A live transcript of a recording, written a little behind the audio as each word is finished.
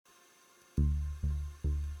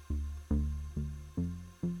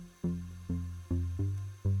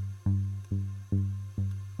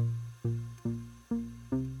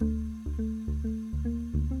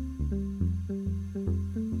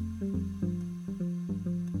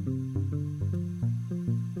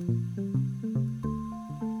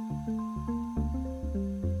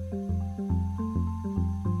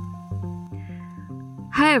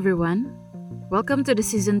Hi everyone. Welcome to the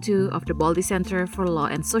season 2 of the Baldy Center for Law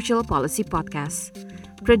and Social Policy podcast,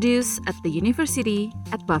 produced at the University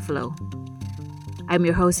at Buffalo. I'm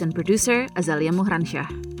your host and producer, Azalia Muhransyah.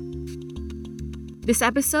 This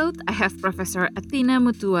episode, I have Professor Athena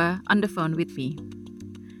Mutua on the phone with me.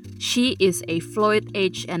 She is a Floyd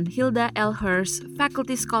H and Hilda L. Hurst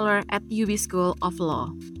Faculty Scholar at UB School of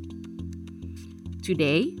Law.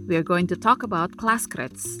 Today, we are going to talk about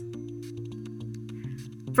ClassCrits.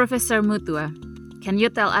 Professor Mutua, can you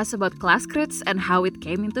tell us about ClassCrits and how it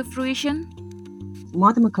came into fruition?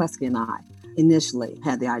 Martha McCluskey and I initially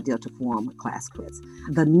had the idea to form ClassCrits.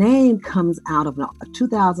 The name comes out of a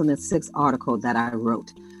 2006 article that I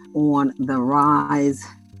wrote on the rise,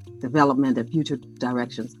 development, and future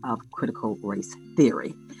directions of critical race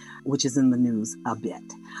theory, which is in the news a bit.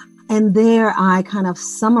 And there I kind of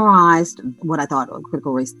summarized what I thought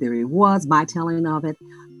critical race theory was, my telling of it,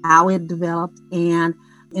 how it developed, and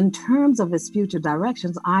in terms of its future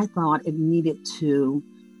directions, I thought it needed to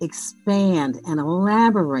expand and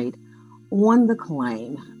elaborate on the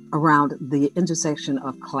claim around the intersection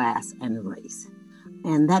of class and race.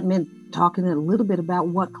 And that meant talking a little bit about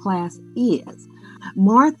what class is.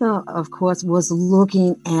 Martha, of course, was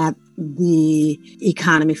looking at the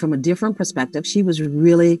economy from a different perspective. She was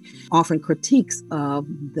really offering critiques of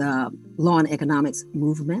the law and economics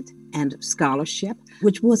movement and scholarship,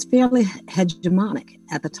 which was fairly hegemonic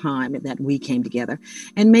at the time that we came together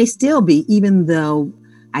and may still be, even though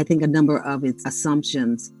I think a number of its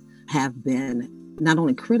assumptions have been not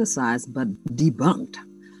only criticized, but debunked.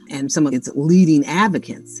 And some of its leading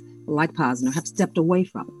advocates, like Posner, have stepped away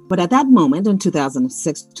from it. But at that moment, in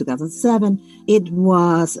 2006, 2007, it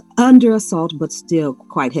was under assault, but still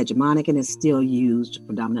quite hegemonic and is still used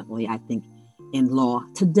predominantly, I think, in law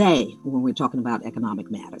today when we're talking about economic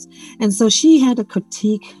matters. And so she had a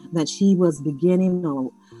critique that she was beginning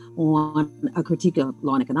on a critique of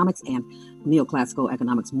law and economics and neoclassical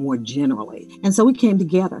economics more generally. And so we came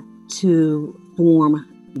together to form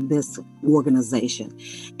this organization.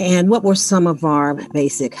 And what were some of our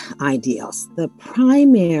basic ideals? The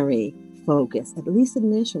primary focus, at least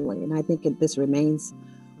initially, and I think this remains,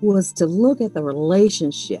 was to look at the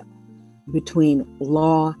relationship between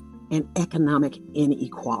law and economic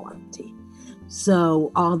inequality. So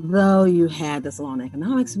although you had this law and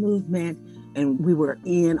economics movement, and we were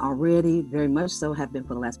in already, very much so, have been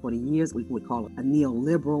for the last 40 years, we would call it a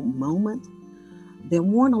neoliberal moment, there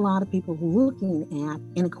weren't a lot of people looking at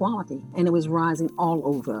inequality, and it was rising all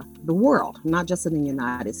over the world, not just in the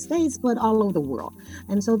United States, but all over the world.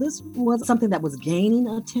 And so this was something that was gaining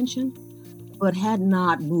attention, but had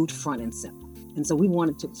not moved front and center. And so we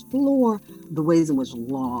wanted to explore the ways in which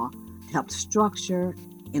law helped structure,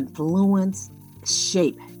 influence,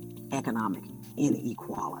 shape economic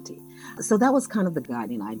inequality. So that was kind of the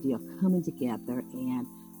guiding idea of coming together and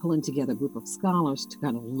pulling together a group of scholars to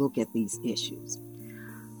kind of look at these issues.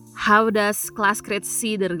 How does ClassCrits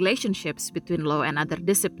see the relationships between law and other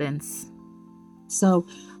disciplines? So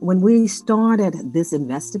when we started this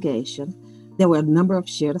investigation, there were a number of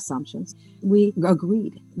shared assumptions. We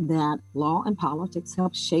agreed that law and politics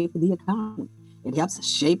help shape the economy. It helps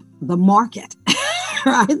shape the market,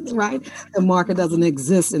 right? The market doesn't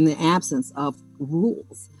exist in the absence of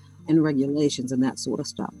rules and regulations and that sort of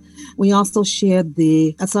stuff. We also shared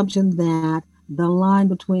the assumption that the line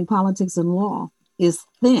between politics and law is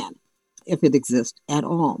thin, if it exists at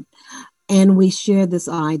all. And we shared this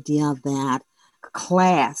idea that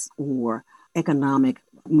class or economic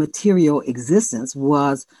material existence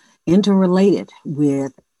was interrelated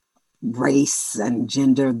with race and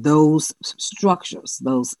gender. Those structures,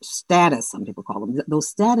 those status, some people call them, those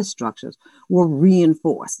status structures were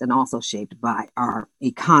reinforced and also shaped by our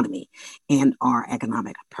economy and our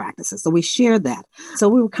economic practices. So we shared that. So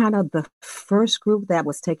we were kind of the first group that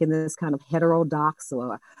was taking this kind of heterodox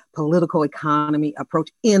or political economy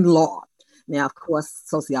approach in law. Now, of course,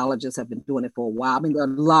 sociologists have been doing it for a while. I mean, there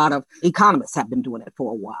are a lot of economists have been doing it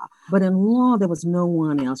for a while. But in law, there was no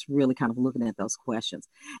one else really kind of looking at those questions.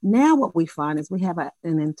 Now what we find is we have an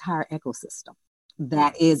entire ecosystem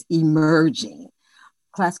that is emerging.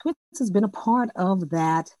 ClassCrits has been a part of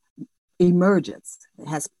that emergence,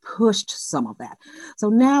 has pushed some of that. So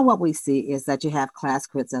now what we see is that you have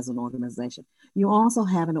ClassCrits as an organization. You also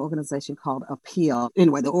have an organization called Appeal.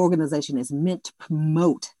 Anyway, the organization is meant to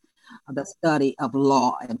promote the study of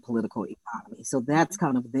law and political economy. So that's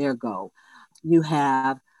kind of their goal. You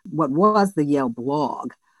have what was the Yale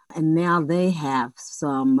blog, and now they have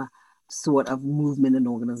some sort of movement and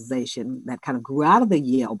organization that kind of grew out of the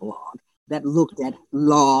Yale blog that looked at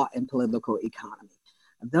law and political economy.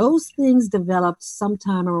 Those things developed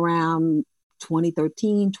sometime around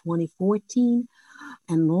 2013, 2014.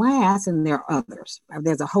 And last, and there are others,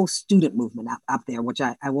 there's a whole student movement up there, which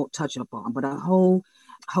I won't touch up on, but a whole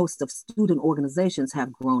host of student organizations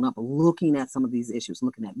have grown up looking at some of these issues,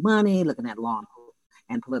 looking at money, looking at law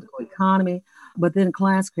and political economy. But then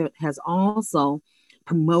ClassCrits has also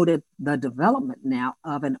promoted the development now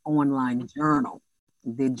of an online journal,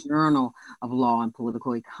 the Journal of Law and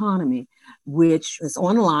Political Economy, which is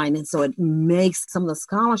online. And so it makes some of the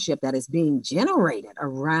scholarship that is being generated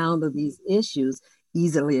around these issues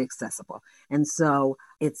easily accessible. And so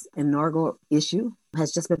its inaugural issue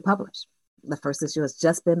has just been published. The first issue has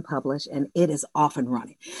just been published and it is off and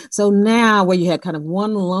running. So now where you had kind of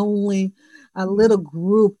one lonely little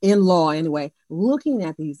group in law anyway, looking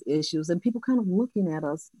at these issues and people kind of looking at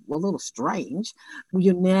us a little strange,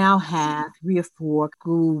 you now have 3 or 4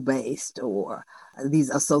 school-based or these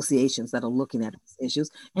associations that are looking at these issues.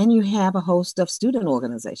 And you have a host of student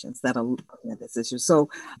organizations that are looking at this issue. So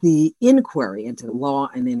the inquiry into law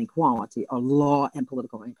and inequality or law and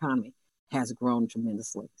political economy has grown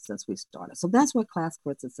tremendously since we started. So that's where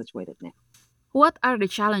ClassCrits is situated now. What are the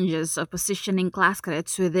challenges of positioning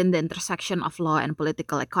ClassCrits within the intersection of law and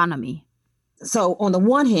political economy? So on the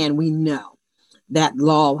one hand, we know that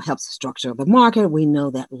law helps structure the market. We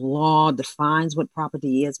know that law defines what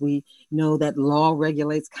property is. We know that law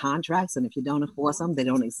regulates contracts, and if you don't enforce them, they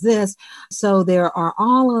don't exist. So there are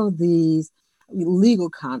all of these legal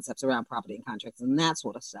concepts around property and contracts and that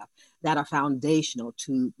sort of stuff that are foundational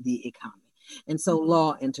to the economy. And so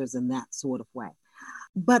law enters in that sort of way.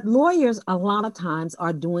 But lawyers a lot of times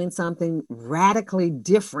are doing something radically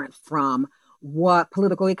different from what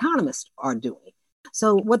political economists are doing.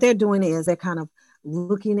 So what they're doing is they're kind of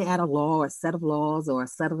looking at a law or a set of laws or a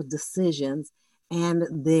set of decisions, and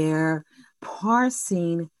they're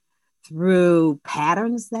parsing through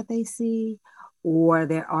patterns that they see, or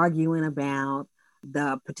they're arguing about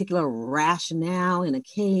the particular rationale in a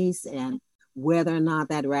case and whether or not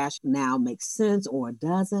that rationale makes sense or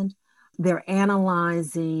doesn't. They're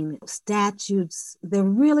analyzing statutes. They're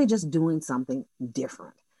really just doing something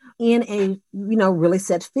different in a, really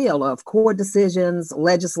set field of court decisions,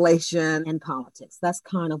 legislation, and politics. That's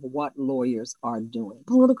kind of what lawyers are doing.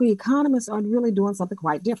 Political economists are really doing something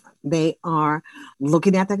quite different. They are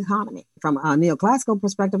looking at the economy. From a neoclassical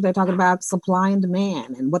perspective, they're talking about supply and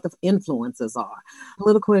demand and what the influences are.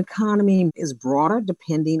 Political economy is broader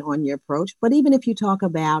depending on your approach. But even if you talk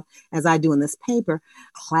about, as I do in this paper,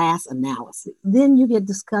 class analysis, then you get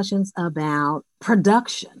discussions about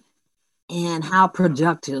production and how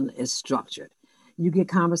production is structured. You get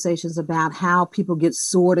conversations about how people get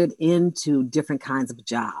sorted into different kinds of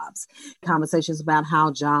jobs, conversations about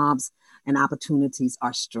how jobs and opportunities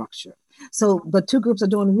are structured. So the two groups are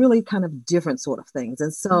doing really kind of different sort of things.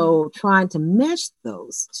 And so trying to mesh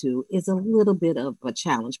those two is a little bit of a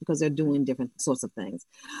challenge because they're doing different sorts of things.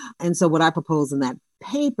 And so what I propose in that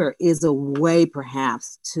paper is a way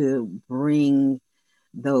perhaps to bring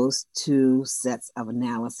those two sets of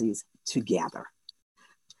analyses together.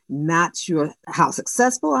 Not sure how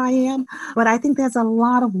successful I am, but I think there's a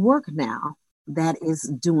lot of work now that is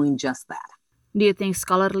doing just that. Do you think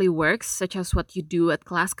scholarly works, such as what you do at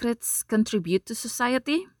ClassCrits, contribute to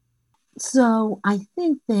society? So I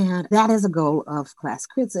think that is a goal of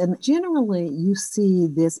ClassCrits. And generally, you see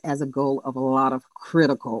this as a goal of a lot of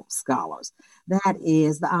critical scholars. That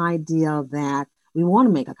is the idea that we want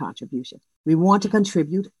to make a contribution. We want to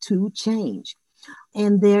contribute to change.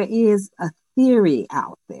 And there is a theory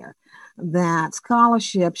out there that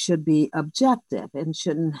scholarship should be objective and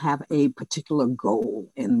shouldn't have a particular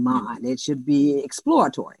goal in mind. It should be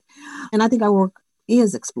exploratory. And I think our work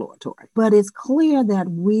is exploratory. But it's clear that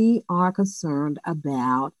we are concerned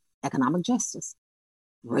about economic justice,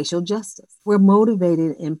 racial justice. We're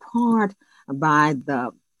motivated in part by the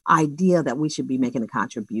idea that we should be making a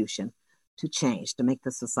contribution to change, to make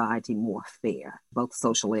the society more fair, both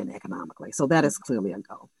socially and economically. So that is clearly a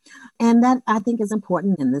goal. And that I think is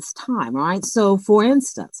important in this time, right? So for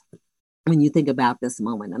instance, when you think about this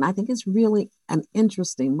moment, and I think it's really an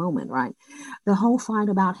interesting moment, right? The whole fight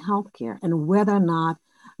about healthcare and whether or not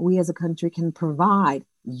we as a country can provide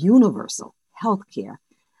universal healthcare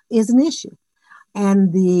is an issue.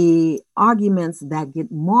 And the arguments that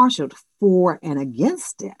get marshaled for and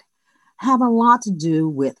against it have a lot to do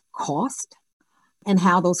with cost and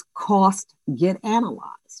how those costs get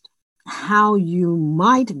analyzed. How you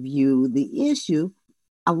might view the issue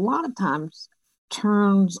a lot of times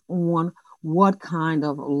turns on what kind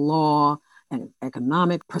of law and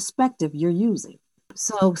economic perspective you're using.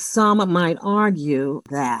 So some might argue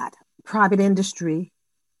that private industry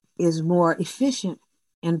is more efficient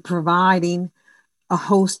in providing a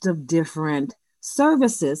host of different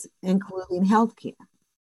services, including healthcare.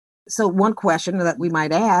 So one question that we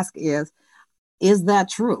might ask is that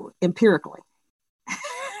true empirically?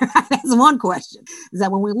 That's one question. Is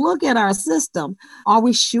that when we look at our system, are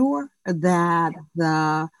we sure that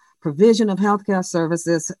the provision of healthcare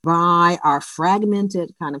services by our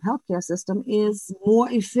fragmented kind of healthcare system is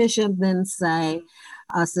more efficient than, say,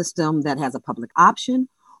 a system that has a public option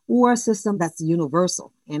or a system that's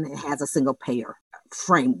universal and it has a single payer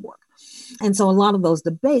framework? And so a lot of those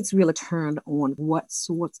debates really turned on what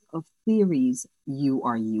sorts of theories you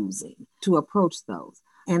are using to approach those.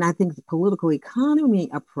 And I think the political economy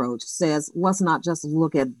approach says, let's not just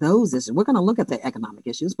look at those issues. We're going to look at the economic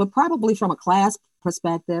issues, but probably from a class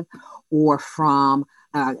perspective or from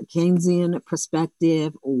a Keynesian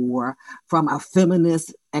perspective or from a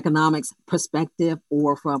feminist economics perspective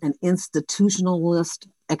or from an institutionalist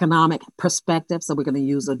economic perspective. So we're going to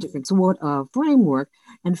use a different sort of framework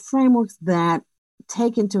and frameworks that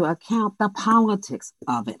take into account the politics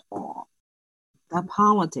of it all. The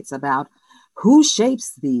politics about who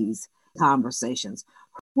shapes these conversations,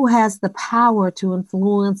 who has the power to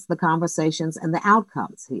influence the conversations and the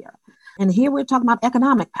outcomes here. And here we're talking about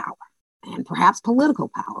economic power and perhaps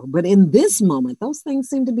political power. But in this moment, those things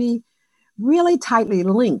seem to be really tightly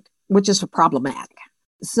linked, which is problematic.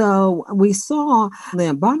 So we saw in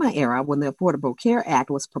the Obama era, when the Affordable Care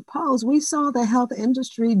Act was proposed, we saw the health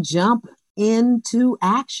industry jump into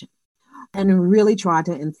action and really try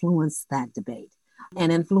to influence that debate. And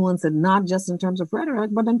influence it not just in terms of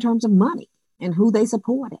rhetoric, but in terms of money and who they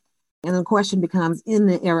supported. And the question becomes, in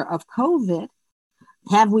the era of COVID,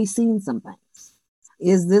 have we seen some things?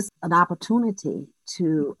 Is this an opportunity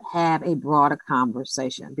to have a broader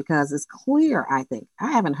conversation? Because it's clear, I think,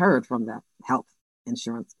 I haven't heard from the health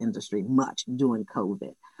insurance industry much during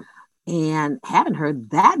COVID and haven't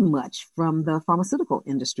heard that much from the pharmaceutical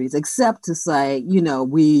industries, except to say,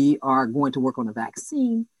 we are going to work on a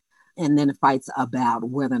vaccine. And then fights about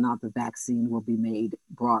whether or not the vaccine will be made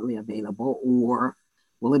broadly available or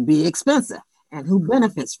will it be expensive and who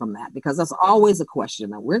benefits from that? Because that's always a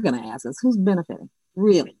question that we're going to ask is who's benefiting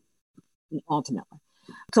really, ultimately.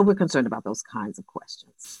 So we're concerned about those kinds of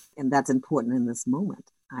questions. And that's important in this moment,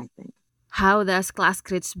 I think. How does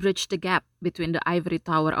ClassCrits bridge the gap between the ivory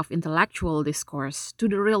tower of intellectual discourse to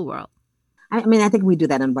the real world? I think we do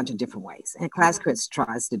that in a bunch of different ways. And ClassCrits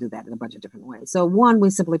tries to do that in a bunch of different ways. So one, we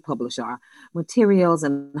simply publish our materials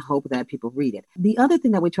and hope that people read it. The other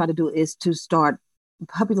thing that we try to do is to start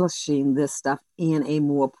publishing this stuff in a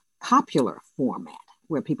more popular format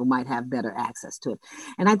where people might have better access to it.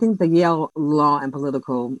 And I think the Yale Law and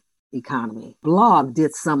Political Economy blog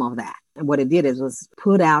did some of that. And what it did was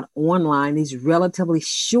put out online these relatively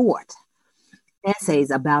short essays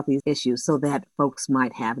about these issues so that folks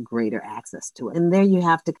might have greater access to it. And there you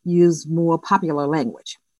have to use more popular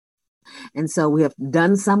language. And so we have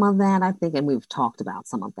done some of that, I think, and we've talked about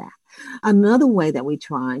some of that. Another way that we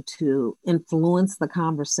try to influence the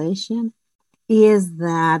conversation is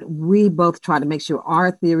that we both try to make sure our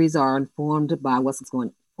theories are informed by what's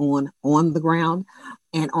going on the ground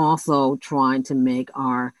and also trying to make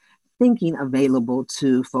our thinking available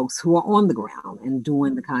to folks who are on the ground and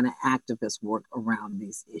doing the kind of activist work around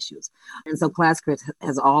these issues. And so ClassCrits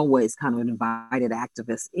has always kind of invited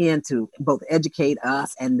activists in to both educate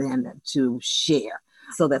us and then to share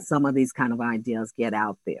so that some of these kind of ideas get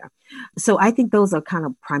out there. So I think those are kind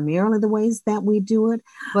of primarily the ways that we do it.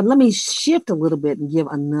 But let me shift a little bit and give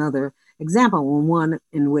another example, one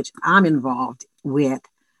in which I'm involved with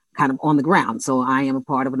kind of on the ground. So I am a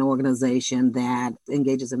part of an organization that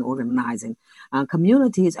engages in organizing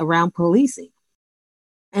communities around policing.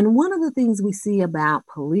 And one of the things we see about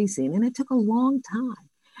policing, and it took a long time,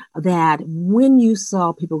 that when you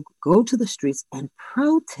saw people go to the streets and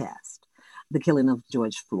protest the killing of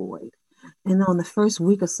George Floyd, and on the first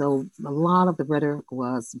week or so, a lot of the rhetoric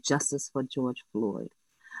was justice for George Floyd.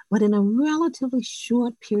 But in a relatively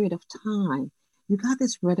short period of time, you got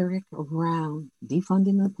this rhetoric around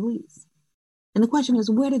defunding the police. And the question is,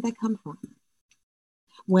 where did that come from?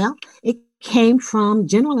 Well, it came from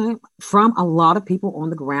generally from a lot of people on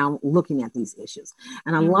the ground looking at these issues.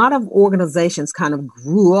 And a lot of organizations kind of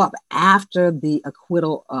grew up after the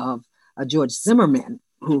acquittal of George Zimmerman,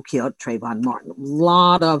 who killed Trayvon Martin. A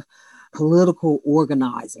lot of political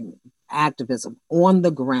organizing, activism on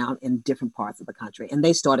the ground in different parts of the country. And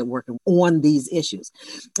they started working on these issues.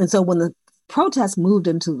 And so when the protests moved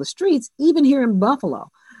into the streets, even here in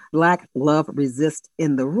Buffalo, Black Love Resist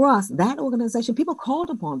in the Rust, that organization, people called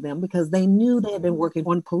upon them because they knew they had been working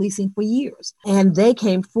on policing for years. And they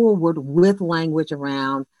came forward with language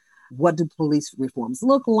around what do police reforms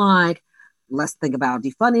look like? let's think about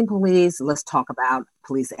defunding police. Let's talk about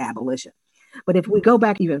police abolition. But if we go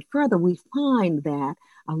back even further, we find that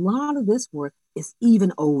a lot of this work is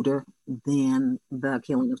even older than the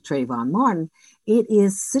killing of Trayvon Martin. It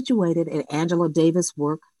is situated in Angela Davis'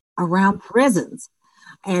 work around prisons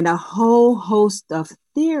and a whole host of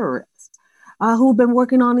theorists who've been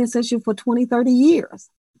working on this issue for 20, 30 years.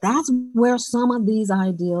 That's where some of these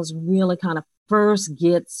ideas really kind of first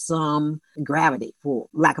get some gravity, for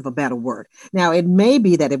lack of a better word. Now, it may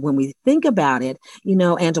be that when we think about it,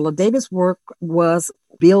 Angela Davis' work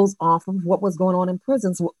builds off of what was going on in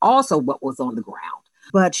prisons, also what was on the ground.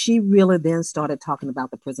 But she really then started talking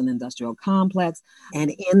about the prison industrial complex.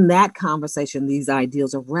 And in that conversation, these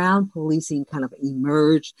ideas around policing kind of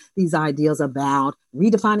emerged, these ideas about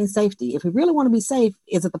redefining safety. If we really want to be safe,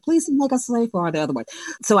 is it the police who make us safe or the other way?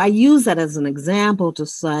 So I use that as an example to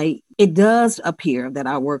say it does appear that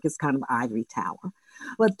our work is kind of ivory tower.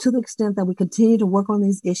 But to the extent that we continue to work on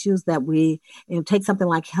these issues, that we take something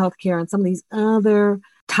like healthcare and some of these other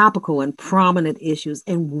topical and prominent issues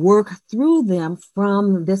and work through them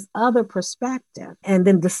from this other perspective and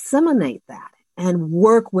then disseminate that and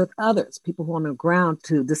work with others, people who are on the ground,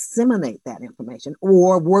 to disseminate that information,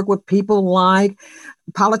 or work with people like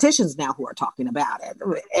politicians now who are talking about it.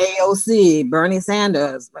 AOC, Bernie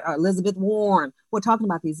Sanders, Elizabeth Warren, we're talking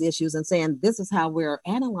about these issues and saying this is how we're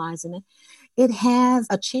analyzing it. It has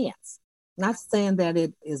a chance, not saying that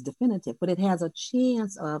it is definitive, but it has a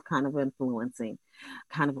chance of kind of influencing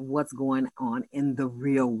kind of what's going on in the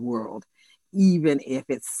real world, even if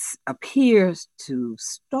it appears to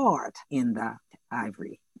start in the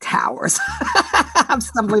ivory towers. I'm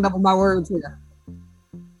stumbling over my words here.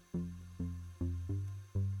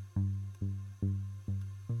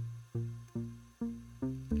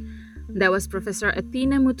 That was Professor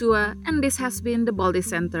Athena Mutua, and this has been the Baldy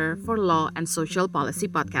Center for Law and Social Policy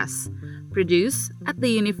podcast, produced at the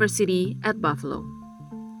University at Buffalo.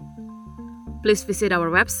 Please visit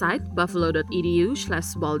our website,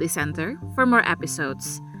 buffalo.edu/baldycenter, for more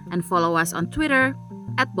episodes, and follow us on Twitter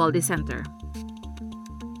 @baldycenter.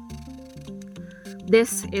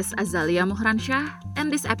 This is Azalia Mohransyah,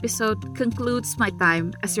 and this episode concludes my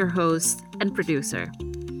time as your host and producer.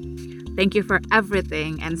 Thank you for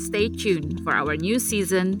everything, and stay tuned for our new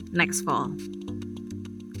season next fall.